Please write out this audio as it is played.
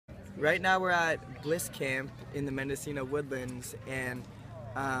right now we're at Bliss camp in the Mendocino woodlands, and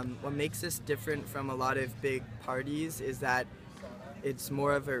what makes this different from a lot of big parties is that it's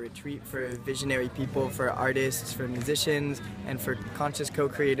more of a retreat for visionary people, for artists, for musicians, and for conscious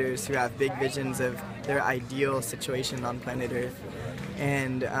co-creators who have big visions of their ideal situation on planet Earth.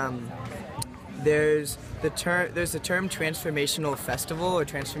 And there's the term transformational festival or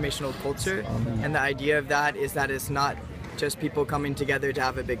transformational culture, and the idea of that is that it's not just people coming together to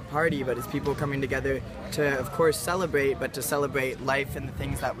have a big party, but it's people coming together to, of course, celebrate, but to celebrate life and the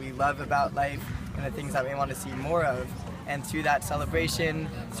things that we love about life and the things that we want to see more of. And through that celebration,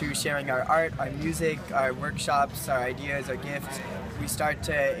 through sharing our art, our music, our workshops, our ideas, our gifts, we start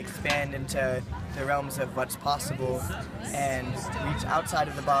to expand into the realms of what's possible and reach outside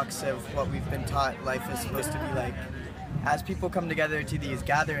of the box of what we've been taught life is supposed to be like. As people come together to these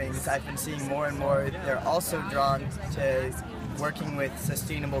gatherings, I've been seeing more and more they're also drawn to working with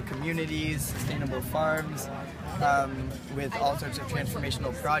sustainable communities, sustainable farms, with all sorts of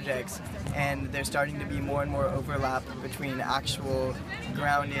transformational projects, and there's starting to be more and more overlap between actual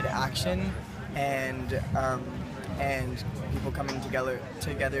grounded action and people coming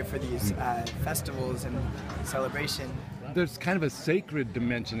together for these festivals and celebration. There's kind of a sacred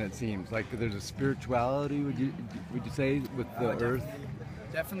dimension, it seems. Like there's a spirituality, would you say, with the earth?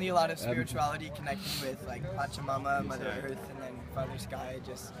 Definitely a lot of spirituality connecting with like Pachamama, Mother Earth, and then Father Sky,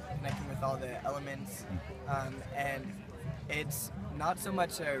 just connecting with all the elements. And it's not so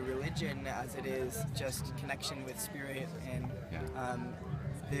much a religion as it is just connection with spirit, and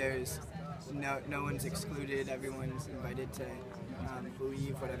there's no one's excluded, everyone's invited to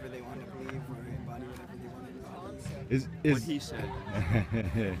believe whatever they want to believe or embody whatever they want to embody. What he said.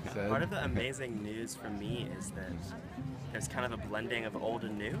 Part of the amazing news for me is that there's kind of a blending of old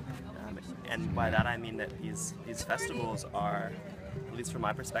and new, and by that I mean that these festivals are, at least from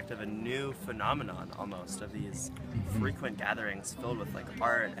my perspective, a new phenomenon almost, of these frequent gatherings filled with like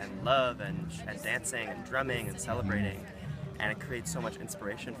art and love and dancing and drumming and celebrating, and it creates so much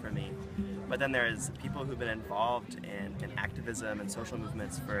inspiration for me. But then there's people who've been involved in activism and social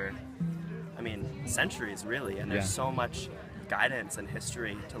movements for, I mean, centuries really, and there's so much guidance and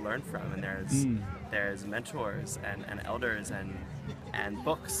history to learn from, and there's mentors and elders and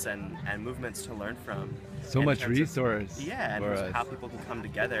books and movements to learn from. So much resource. And how people can come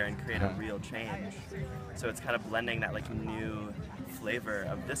together and create a real change. So it's kind of blending that like new flavor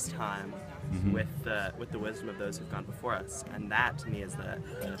of this time with the wisdom of those who've gone before us, and that to me is the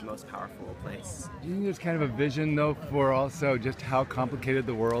most powerful place. Do you think there's kind of a vision though for also just how complicated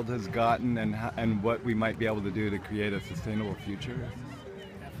the world has gotten and what we might be able to do to create a sustainable future?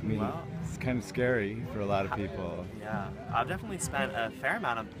 I mean, it's kind of scary for a lot of people. Yeah, I've definitely spent a fair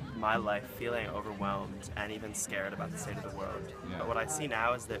amount of my life feeling overwhelmed and even scared about the state of the world. But what I see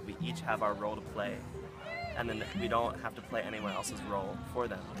now is that we each have our role to play, and then we don't have to play anyone else's role for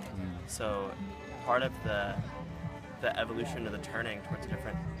them. So part of the evolution of the turning towards a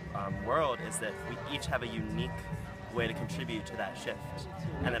different world is that we each have a unique way to contribute to that shift,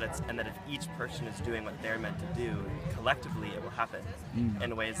 and that if each person is doing what they're meant to do, collectively it will happen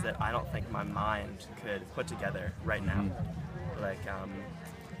in ways that I don't think my mind could put together right now. Like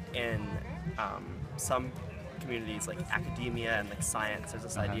in some communities like academia and like science, there's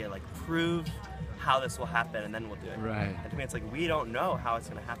this idea like prove how this will happen and then we'll do it. Right. And to me it's like we don't know how it's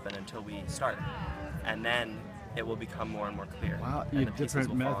going to happen until we start, and then it will become more and more clear. Wow, a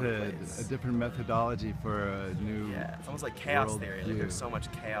different methodology for a new it's almost like chaos theory. Like there's so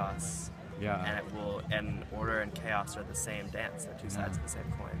much chaos, and order and chaos are the same dance. They're two sides of the same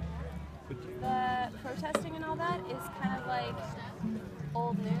coin. The protesting and all that is kind of like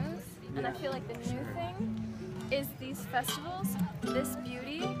old news, and I feel like the new thing is these festivals, this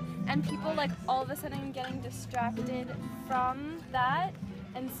beauty, and people like all of a sudden getting distracted from that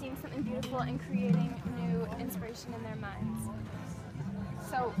and seeing something beautiful and creating new inspiration in their minds.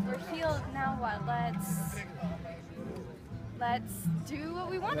 So we're healed, now what? Let's do what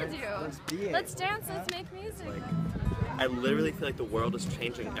we want to do. Let's dance, let's make music. Like, I literally feel like the world is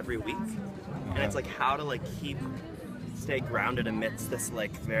changing every week, and it's like how to like stay grounded amidst this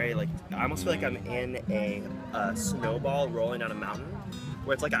like very like, I almost feel like I'm in a snowball rolling down a mountain,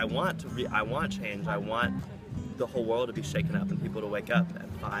 where it's like I want change, I want the whole world to be shaken up and people to wake up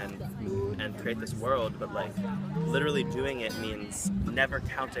and find and create this world, but like literally doing it means never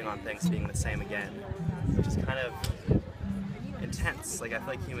counting on things being the same again, which is kind of intense. Like I feel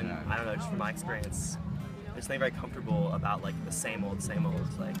like I don't know, just from my experience, there's something very comfortable about like the same old,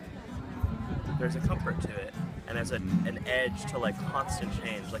 like there's a comfort to it, and there's an edge to like constant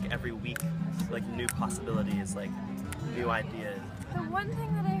change, like every week, like new possibilities, like new ideas. The one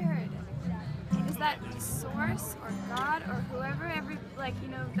thing that I heard that source or God or whoever,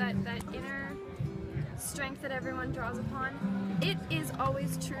 that inner strength that everyone draws upon, it is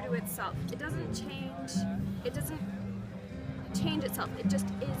always true to itself. It doesn't change. It doesn't change itself. It just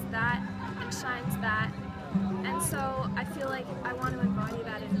is that and shines that. And so I feel like I want to embody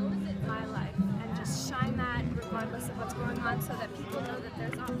that in my life and just shine that regardless of what's going on, so that people know that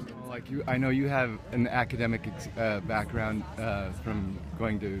there's options. Like you, I know you have an academic background from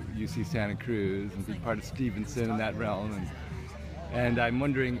going to UC Santa Cruz and being part of Stevenson in that realm, and I'm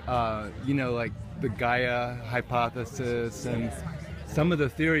wondering, like the Gaia hypothesis and some of the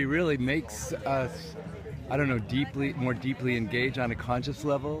theory really makes us, I don't know, more deeply engage on a conscious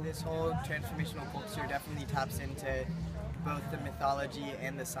level. This whole transformational culture definitely taps into both the mythology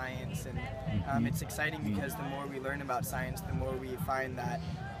and the science, and it's exciting because the more we learn about science, the more we find that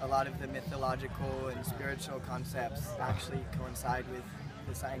a lot of the mythological and spiritual concepts actually coincide with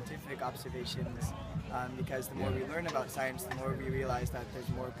the scientific observations, because the more we learn about science, the more we realize that there's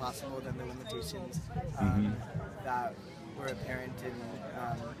more possible than the limitations that were apparent in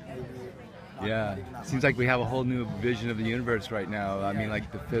maybe seems like we have a whole new vision of the universe right now. I mean,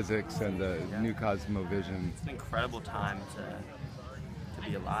 like the physics and the new cosmovision. It's an incredible time to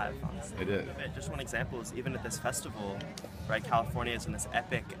be alive, honestly. It is. Just one example is even at this festival, right? California is in this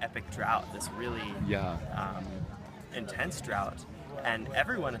epic drought, this really intense drought, and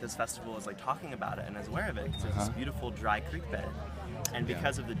everyone at this festival is like talking about it and is aware of it because there's this beautiful dry creek bed, and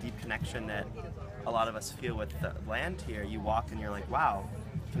because of the deep connection that a lot of us feel with the land here, you walk and you're like, wow.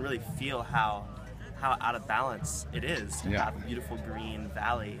 You can really feel how out of balance it is to have a beautiful green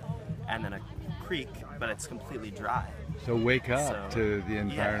valley and then a creek, but it's completely dry. So wake up to the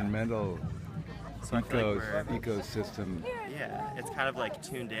environmental ecosystem. Yeah, it's kind of like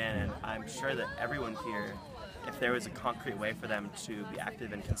tuned in, and I'm sure that everyone here, if there was a concrete way for them to be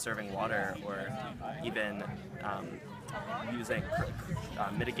active in conserving water or even using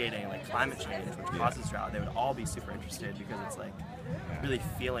mitigating like climate change, which causes drought, they would all be super interested, because it's like really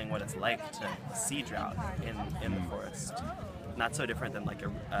feeling what it's like to see drought in the forest. Not so different than like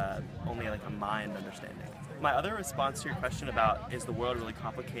only like a mind understanding. My other response to your question about is the world really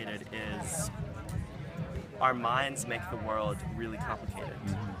complicated is our minds make the world really complicated.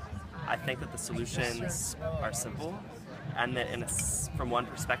 I think that the solutions are simple, and that from one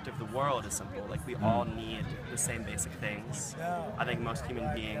perspective the world is simple. Like we all need the same basic things. I think most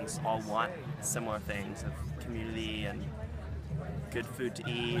human beings all want similar things of community and good food to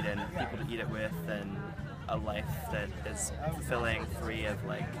eat and people to eat it with, and a life that is fulfilling, free of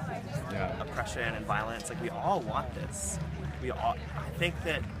like oppression and violence. Like we all want this. I think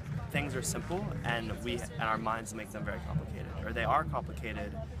that things are simple, and our minds make them very complicated, or they are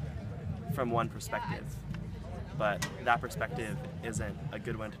complicated from one perspective, but that perspective isn't a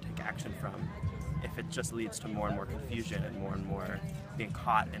good one to take action from if it just leads to more and more confusion and more being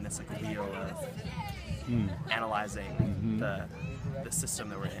caught in this like wheel of analyzing the system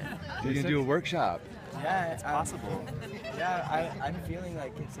that we're in. You can do a workshop. Yeah, it's possible. I'm feeling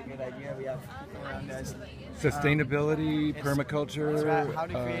like it's a good idea. We have people around us. Sustainability, permaculture. It's about how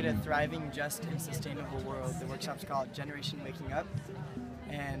to create a thriving, just, and sustainable world. The workshop's called Generation Waking Up.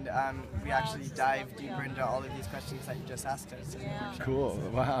 And we actually dive deeper into all of these questions that you just asked us. Cool,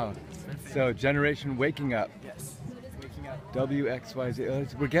 wow. So, Generation Waking Up. Yes, Waking Up.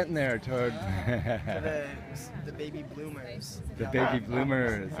 WXYZ. We're getting there toward the baby bloomers. The baby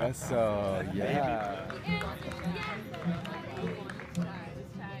bloomers. That's so, yeah.